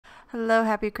Hello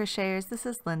Happy Crocheters, this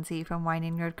is Lindsay from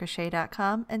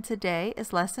WindingRoadCrochet.com, and today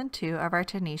is lesson 2 of our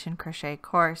Tunisian crochet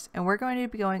course, and we're going to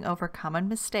be going over common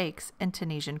mistakes in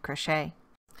Tunisian crochet.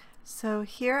 So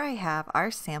here I have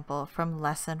our sample from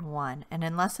lesson 1, and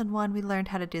in lesson 1 we learned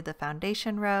how to do the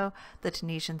foundation row, the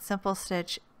Tunisian simple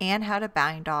stitch, and how to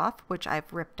bind off, which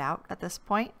I've ripped out at this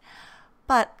point.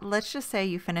 But let's just say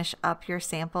you finish up your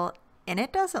sample and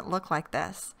it doesn't look like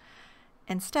this.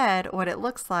 Instead, what it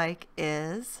looks like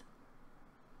is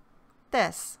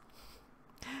this.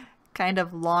 Kind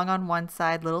of long on one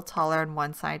side, little taller on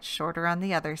one side, shorter on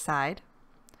the other side.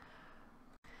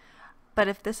 But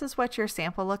if this is what your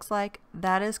sample looks like,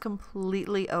 that is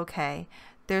completely okay.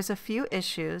 There's a few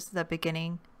issues that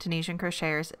beginning Tunisian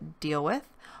crocheters deal with.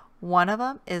 One of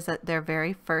them is that their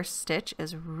very first stitch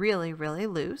is really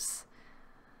loose.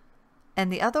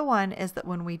 And the other one is that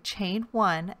when we chain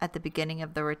one at the beginning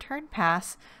of the return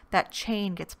pass, that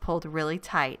chain gets pulled really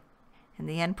tight. And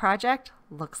the end project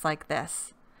looks like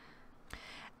this.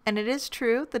 And it is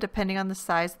true that depending on the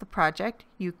size of the project,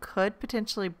 you could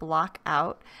potentially block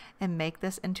out and make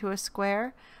this into a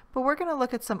square, but we're going to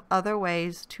look at some other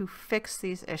ways to fix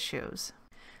these issues.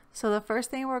 So the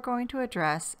first thing we're going to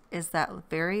address is that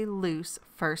very loose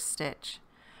first stitch.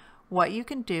 What you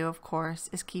can do, of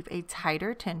course, is keep a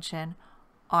tighter tension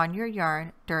on your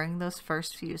yarn during those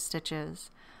first few stitches.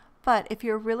 But if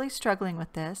you're really struggling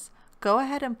with this, go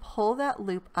ahead and pull that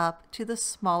loop up to the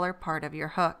smaller part of your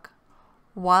hook.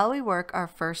 While we work our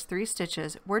first 3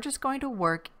 stitches, we're just going to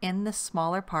work in the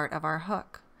smaller part of our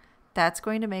hook. That's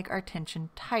going to make our tension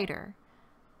tighter.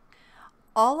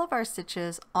 All of our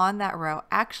stitches on that row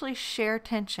actually share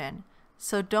tension,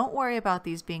 so don't worry about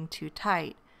these being too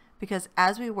tight, because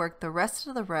as we work the rest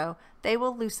of the row, they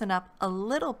will loosen up a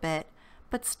little bit,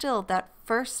 but still that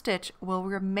first stitch will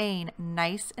remain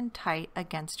nice and tight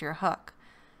against your hook,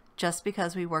 just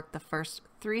because we work the first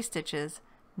 3 stitches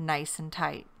nice and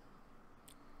tight.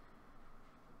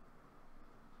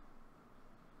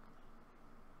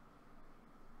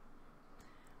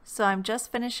 So I'm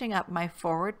just finishing up my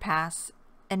forward pass,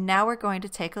 and now we're going to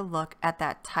take a look at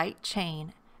that tight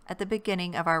chain at the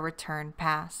beginning of our return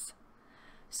pass.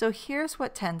 So here's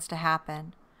what tends to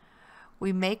happen.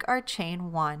 We make our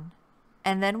chain 1,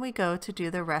 and then we go to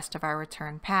do the rest of our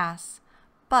return pass.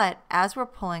 But as we're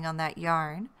pulling on that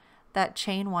yarn, that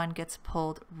chain 1 gets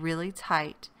pulled really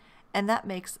tight, and that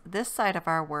makes this side of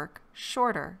our work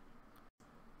shorter.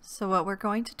 So what we're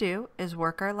going to do is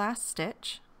work our last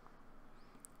stitch,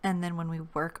 and then when we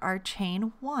work our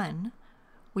chain 1,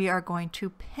 we are going to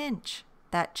pinch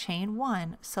that chain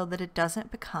 1 so that it doesn't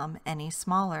become any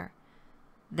smaller.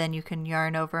 Then you can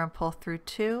yarn over and pull through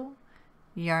 2,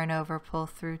 yarn over, pull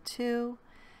through 2,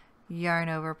 yarn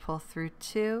over, pull through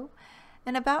 2,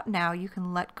 and about now you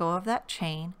can let go of that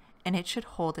chain and it should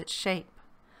hold its shape.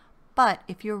 But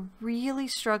if you're really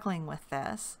struggling with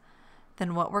this,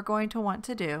 then what we're going to want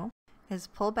to do is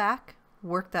pull back,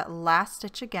 work that last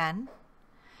stitch again,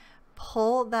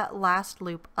 pull that last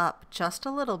loop up just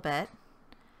a little bit,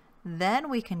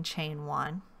 then we can chain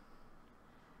 1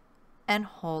 and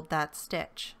hold that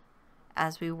stitch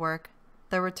as we work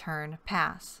the return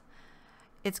pass.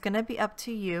 It's going to be up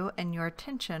to you and your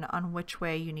tension on which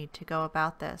way you need to go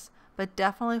about this, but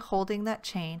definitely holding that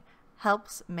chain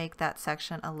helps make that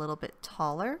section a little bit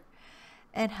taller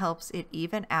and helps it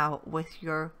even out with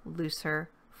your looser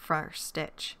first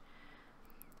stitch.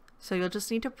 So you'll just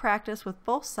need to practice with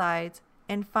both sides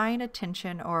and find a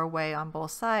tension or a way on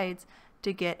both sides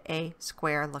to get a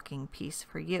square looking piece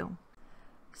for you.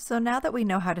 So now that we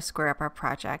know how to square up our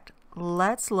project,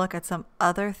 let's look at some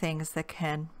other things that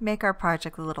can make our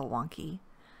project a little wonky.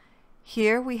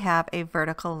 Here we have a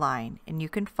vertical line, and you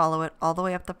can follow it all the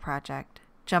way up the project.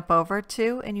 Jump over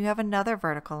 2 and you have another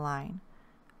vertical line.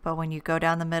 But when you go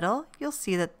down the middle, you'll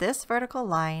see that this vertical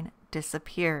line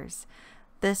disappears.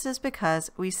 This is because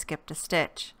we skipped a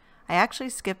stitch. I actually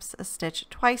skipped a stitch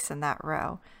twice in that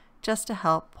row just to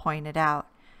help point it out.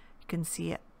 You can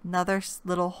see another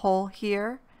little hole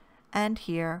here and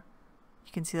here.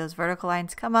 You can see those vertical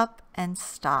lines come up and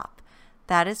stop.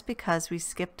 That is because we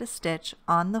skipped a stitch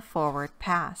on the forward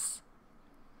pass.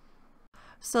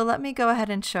 So let me go ahead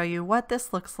and show you what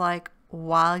this looks like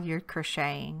while you're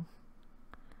crocheting.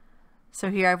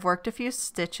 So here I've worked a few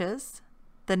stitches.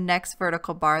 The next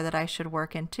vertical bar that I should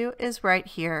work into is right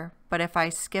here, but if I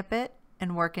skip it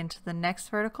and work into the next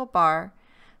vertical bar,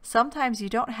 sometimes you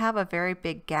don't have a very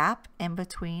big gap in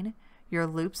between your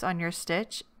loops on your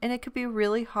stitch, and it could be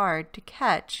really hard to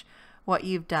catch what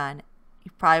you've done.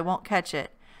 You probably won't catch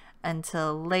it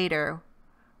until later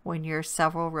when you're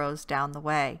several rows down the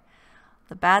way.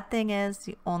 The bad thing is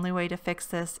the only way to fix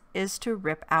this is to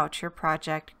rip out your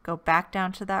project, go back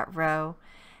down to that row,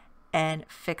 and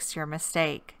fix your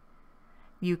mistake.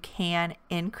 You can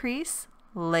increase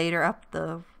later up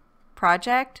the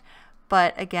project,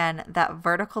 but again, that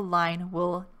vertical line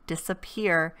will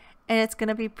disappear and it's going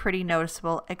to be pretty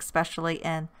noticeable, especially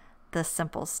in the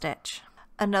simple stitch.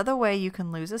 Another way you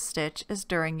can lose a stitch is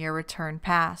during your return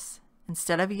pass.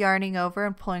 Instead of yarning over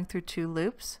and pulling through 2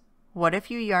 loops, what if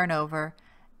you yarn over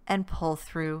and pull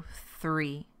through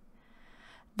 3?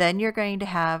 Then you're going to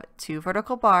have 2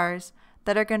 vertical bars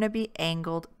that are going to be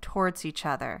angled towards each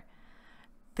other.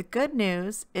 The good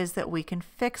news is that we can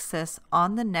fix this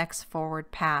on the next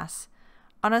forward pass.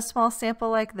 On a small sample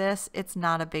like this, it's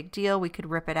not a big deal. We could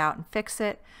rip it out and fix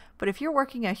it. But if you're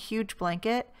working a huge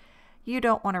blanket, you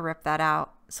don't want to rip that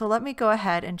out. So let me go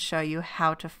ahead and show you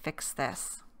how to fix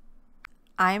this.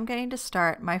 I am going to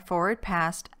start my forward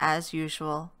pass as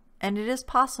usual, and it is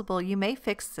possible you may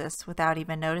fix this without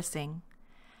even noticing.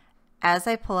 As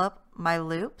I pull up my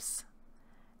loops,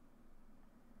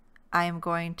 I am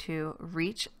going to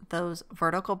reach those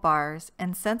vertical bars,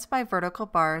 and since my vertical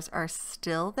bars are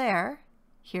still there,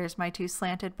 here's my 2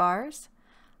 slanted bars,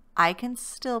 I can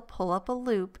still pull up a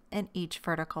loop in each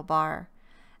vertical bar,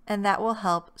 and that will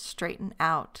help straighten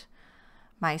out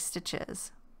my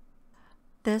stitches.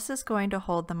 This is going to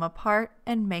hold them apart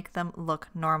and make them look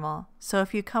normal. So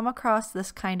if you come across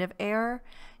this kind of error,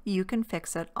 you can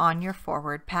fix it on your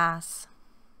forward pass.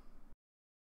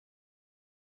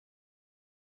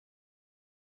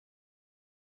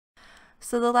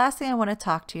 So the last thing I want to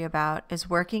talk to you about is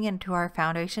working into our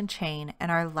foundation chain and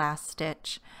our last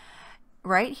stitch.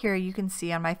 Right here you can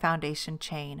see on my foundation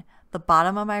chain, the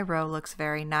bottom of my row looks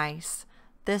very nice.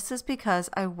 This is because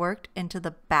I worked into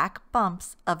the back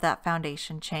bumps of that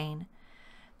foundation chain.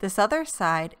 This other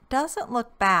side doesn't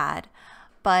look bad,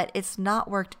 but it's not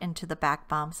worked into the back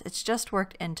bumps. It's just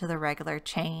worked into the regular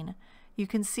chain. You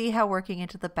can see how working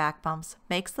into the back bumps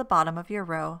makes the bottom of your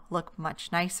row look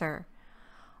much nicer.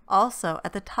 Also,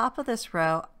 at the top of this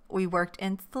row, we worked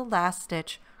into the last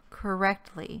stitch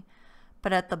correctly,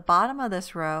 but at the bottom of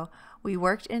this row, we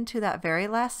worked into that very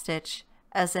last stitch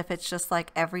as if it's just like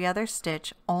every other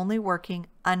stitch, only working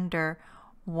under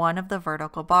one of the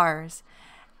vertical bars.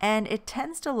 And it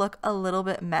tends to look a little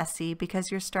bit messy because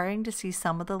you're starting to see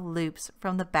some of the loops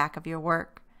from the back of your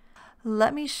work.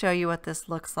 Let me show you what this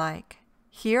looks like.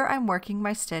 Here I'm working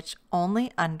my stitch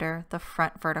only under the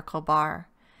front vertical bar.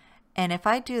 And if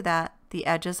I do that, the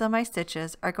edges of my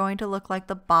stitches are going to look like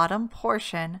the bottom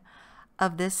portion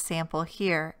of this sample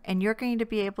here, and you're going to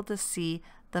be able to see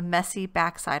the messy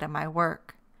backside of my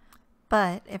work.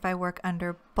 But if I work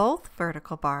under both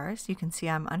vertical bars, you can see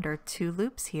I'm under 2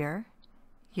 loops here,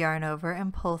 yarn over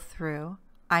and pull through.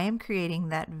 I am creating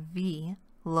that V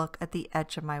look at the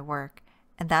edge of my work,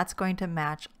 and that's going to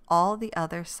match all the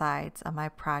other sides of my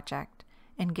project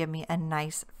and give me a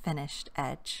nice finished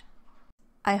edge.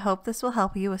 I hope this will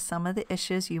help you with some of the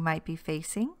issues you might be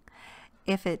facing.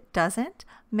 If it doesn't,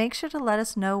 make sure to let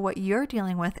us know what you're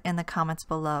dealing with in the comments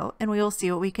below, and we will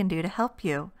see what we can do to help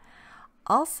you.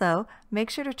 Also, make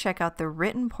sure to check out the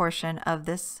written portion of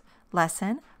this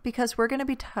lesson because we're going to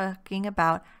be talking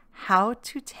about how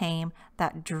to tame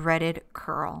that dreaded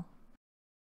curl.